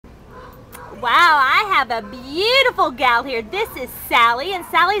Wow, I have a beautiful gal here. This is Sally, and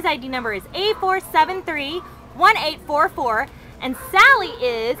Sally's ID number is A4731844. And Sally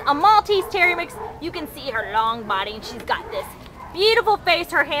is a Maltese Terrier mix. You can see her long body, and she's got this beautiful face.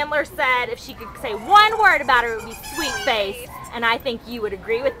 Her handler said if she could say one word about her, it would be sweet face. And I think you would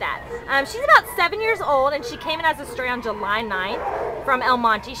agree with that. She's about 7 years old, and she came in as a stray on July 9th from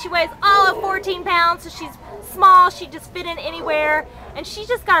Monte. She weighs all of 14 pounds, so she's small. She just fit in anywhere, and she's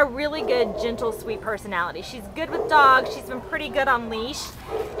just got a really good, gentle, sweet personality. She's good with dogs. She's been pretty good on leash.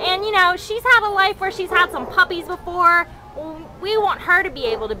 And you know, she's had a life where she's had some puppies before. We want her to be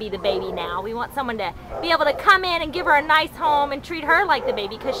able to be the baby now. We want someone to be able to come in and give her a nice home and treat her like the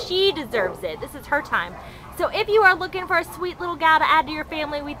baby because she deserves it. This is her time. So if you are looking for a sweet little gal to add to your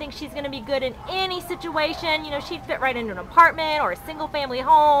family, we think she's going to be good in any situation. You know, she'd fit right into an apartment or a single family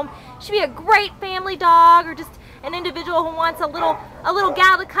home. She'd be a great family dog, or just an individual who wants a little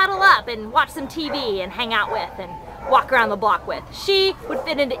gal to cuddle up and watch some TV and hang out with and walk around the block with. She would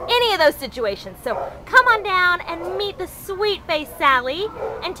fit into any of those situations. So come on down and meet the sweet face Sally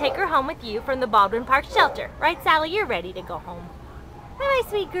and take her home with you from the Baldwin Park shelter. Right, Sally? You're ready to go home. Hi, my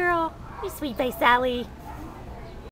sweet girl. You sweet face Sally.